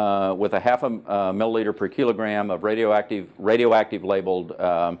with a 0.5 milliliter per kilogram of radioactive labeled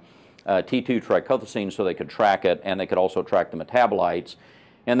T2 trichothecene, so they could track it, and they could also track the metabolites.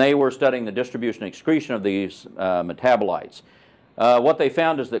 And they were studying the distribution and excretion of these metabolites. What they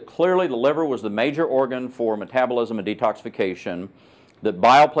found is that clearly the liver was the major organ for metabolism and detoxification, that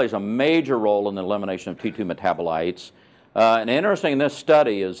bile plays a major role in the elimination of T2 metabolites. And interesting in this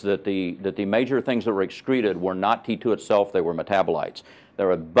study is that the major things that were excreted were not T2 itself, they were metabolites. There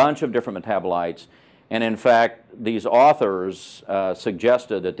were a bunch of different metabolites, and in fact, these authors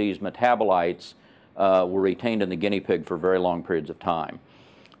suggested that these metabolites were retained in the guinea pig for very long periods of time.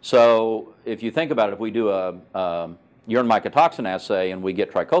 So if you think about it, if we do a urine mycotoxin assay and we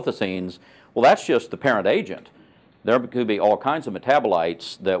get trichothecenes, well, that's just the parent agent. There could be all kinds of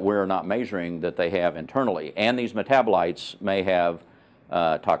metabolites that we're not measuring that they have internally, and these metabolites may have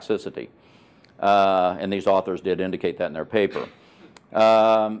toxicity. And these authors did indicate that in their paper.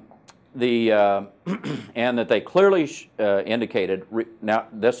 And that they clearly indicated, now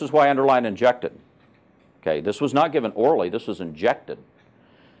this is why I underline injected. Okay, this was not given orally, this was injected.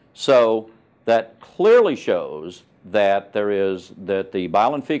 So that clearly shows that the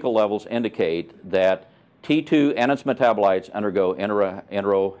bile and fecal levels indicate that T2 and its metabolites undergo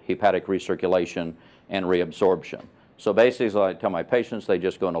enterohepatic recirculation and reabsorption. So basically, as I tell my patients, they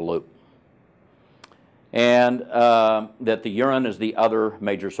just go in a loop. and that the urine is the other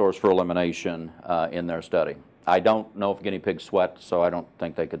major source for elimination in their study. I don't know if guinea pigs sweat, so I don't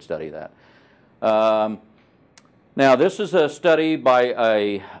think they could study that. Now, this is a study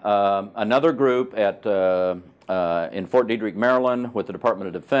by another group at, in Fort Detrick, Maryland, with the Department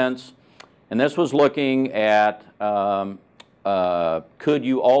of Defense. And this was looking at could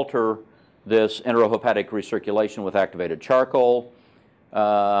you alter this enterohepatic recirculation with activated charcoal.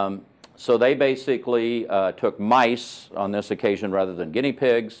 So they basically took mice on this occasion rather than guinea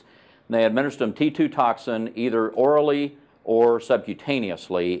pigs. And they administered them T2 toxin either orally or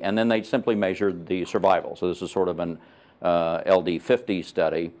subcutaneously, and then they simply measured the survival. So this is sort of an LD50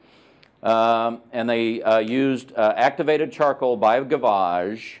 study. And they used activated charcoal by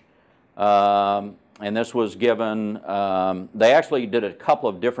gavage, and this was given, they actually did a couple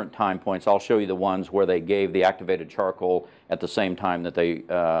of different time points. I'll show you the ones where they gave the activated charcoal at the same time that they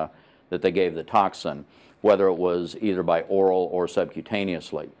gave the toxin, whether it was either by oral or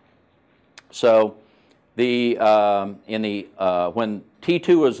subcutaneously. So when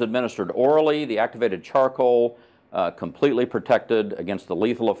T2 was administered orally, the activated charcoal completely protected against the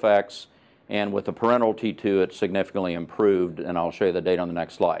lethal effects, and with the parenteral T2 it significantly improved, and I'll show you the data on the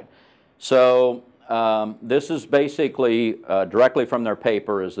next slide. So this is basically directly from their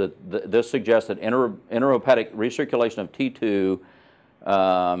paper, is that this suggests that enterohepatic recirculation of T2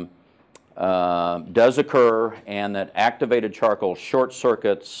 does occur, and that activated charcoal short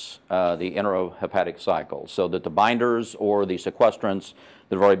circuits the enterohepatic cycle, so that the binders or the sequestrants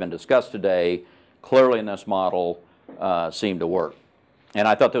that have already been discussed today clearly in this model seem to work. And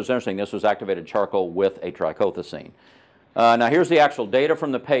I thought that was interesting. This was activated charcoal with a trichothecene. Now here's the actual data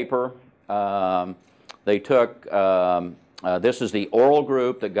from the paper. They took, this is the oral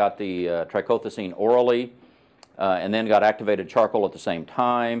group that got the trichothecene orally and then got activated charcoal at the same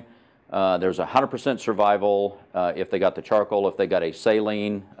time. There's 100% survival if they got the charcoal. If they got a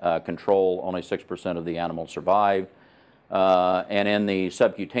saline control, only 6% of the animals survived. And in the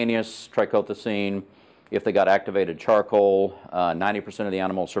subcutaneous trichothecene, if they got activated charcoal, 90% of the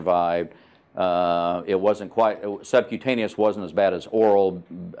animals survived. It wasn't quite, subcutaneous wasn't as bad as oral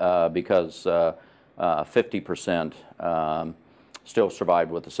because 50% still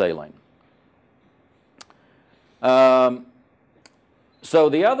survived with the saline. So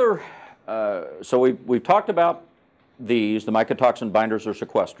the other, so we've talked about these, the mycotoxin binders or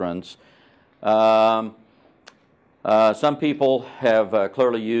sequestrants. Some people have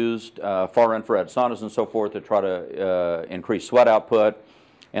clearly used far infrared saunas and so forth to try to increase sweat output.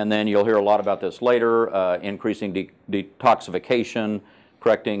 And then you'll hear a lot about this later, increasing detoxification,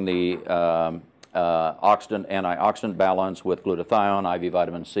 correcting the antioxidant balance with glutathione, IV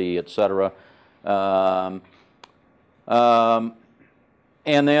vitamin C, etc.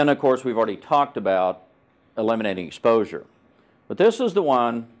 And then, of course, we've already talked about eliminating exposure. But this is the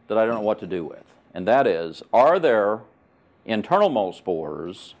one that I don't know what to do with, and that is, are there internal mold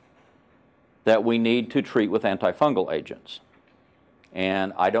spores that we need to treat with antifungal agents?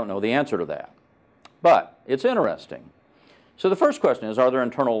 And I don't know the answer to that, but it's interesting. So the first question is, are there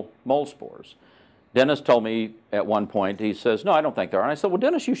internal mold spores? Dennis told me at one point, he says, no, I don't think there are. And I said, well,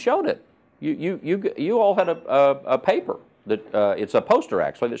 Dennis, you showed it. You all had a paper that, it's a poster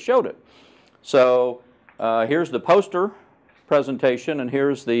actually that showed it. So here's the poster presentation, and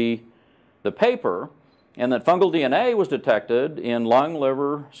here's the paper, and that fungal DNA was detected in lung,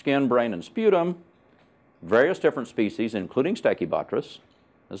 liver, skin, brain, and sputum, various different species, including Stachybotrys.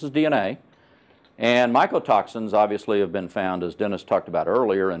 This is DNA. And mycotoxins obviously have been found, as Dennis talked about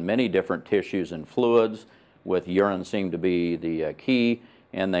earlier, in many different tissues and fluids, with urine seemed to be the key,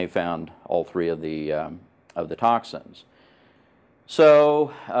 and they found all three of the toxins.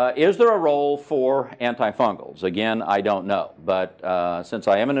 So is there a role for antifungals? Again, I don't know, but since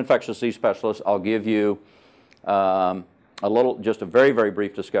I am an infectious disease specialist, I'll give you just a very, very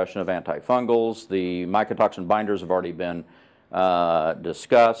brief discussion of antifungals. The mycotoxin binders have already been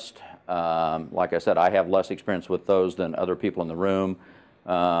discussed. Like I said, I have less experience with those than other people in the room.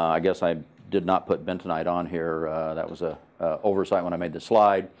 I guess I did not put bentonite on here. That was an oversight when I made the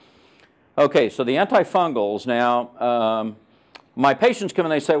slide. Okay, so the antifungals now, my patients come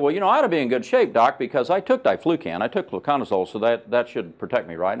and they say, well, you know, I ought to be in good shape, doc, because I took diflucan, I took fluconazole, so that should protect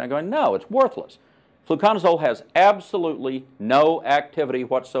me, right? And I go, no, it's worthless. Fluconazole has absolutely no activity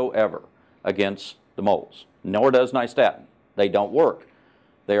whatsoever against the moles, nor does nystatin. They don't work.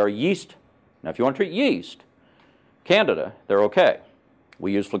 They are yeast. Now, if you want to treat yeast, candida, they're okay.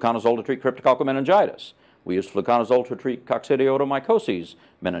 We use fluconazole to treat cryptococcal meningitis. We use fluconazole to treat coccidioidomycosis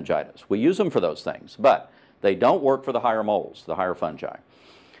meningitis. We use them for those things, but they don't work for the higher moles, the higher fungi.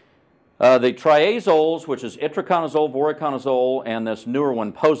 The triazoles, which is itraconazole, voriconazole, and this newer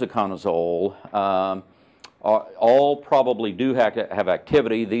one, posaconazole, all probably do have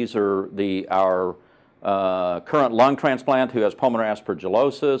activity. These are our current lung transplant who has pulmonary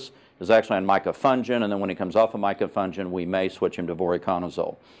aspergillosis is actually on mycofungin, and then when he comes off of mycofungin, we may switch him to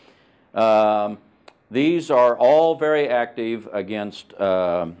voriconazole. These are all very active against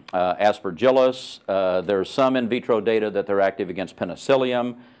aspergillus. There's some in vitro data that they're active against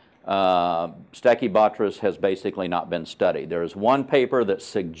penicillium. Stachybotrys has basically not been studied. There's one paper that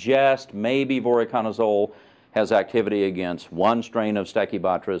suggests maybe voriconazole has activity against one strain of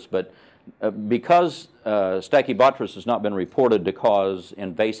Stachybotrys, but because Stachybotrys has not been reported to cause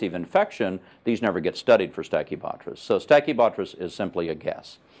invasive infection, these never get studied for Stachybotrys. So Stachybotrys is simply a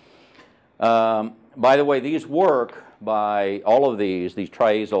guess. By the way, these work by, all of these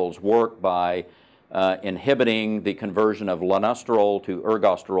triazoles work by inhibiting the conversion of lanosterol to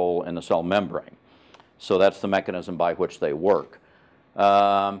ergosterol in the cell membrane. So that's the mechanism by which they work.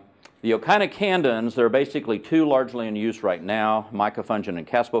 The echinocandins, there are basically two largely in use right now, mycofungin and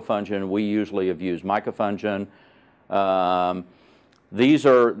caspofungin. We usually have used mycofungin.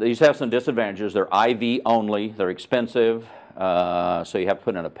 These have some disadvantages. They're IV only. They're expensive. So you have to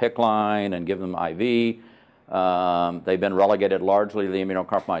put in a PICC line and give them IV. They've been relegated largely to the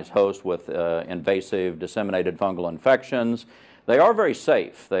immunocompromised host with invasive disseminated fungal infections. They are very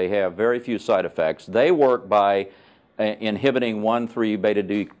safe. They have very few side effects. They work by inhibiting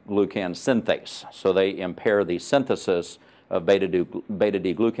 1,3-beta-D-glucan synthase. So they impair the synthesis of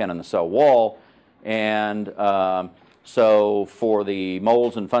beta-D-glucan in the cell wall. And so for the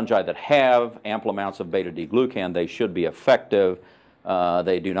molds and fungi that have ample amounts of beta-D-glucan, they should be effective.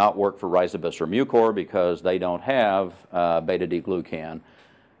 They do not work for Rhizobus or Mucor because they don't have beta-D-glucan.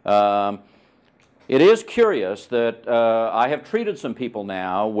 It is curious that I have treated some people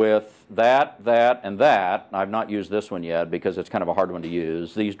now with that, and that. I've not used this one yet because it's kind of a hard one to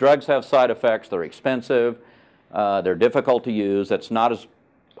use. These drugs have side effects. They're expensive. They're difficult to use. That's not as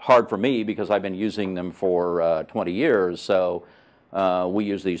hard for me because I've been using them for 20 years. So we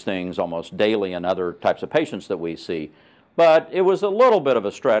use these things almost daily in other types of patients that we see. But it was a little bit of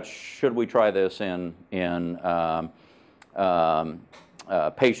a stretch. Should we try this in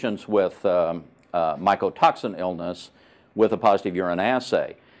patients with mycotoxin illness with a positive urine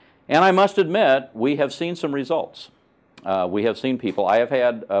assay? And I must admit, we have seen some results. We have seen people. I have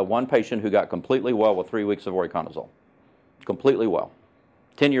had one patient who got completely well with 3 weeks of voriconazole. Completely well.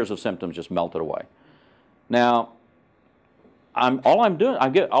 10 years of symptoms just melted away. Now, all I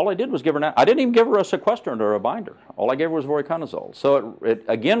did was give her, I didn't even give her a sequestrant or a binder. All I gave her was voriconazole. So it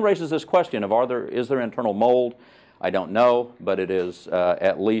again raises this question of is there internal mold? I don't know, but it is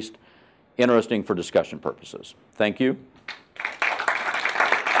at least interesting for discussion purposes. Thank you.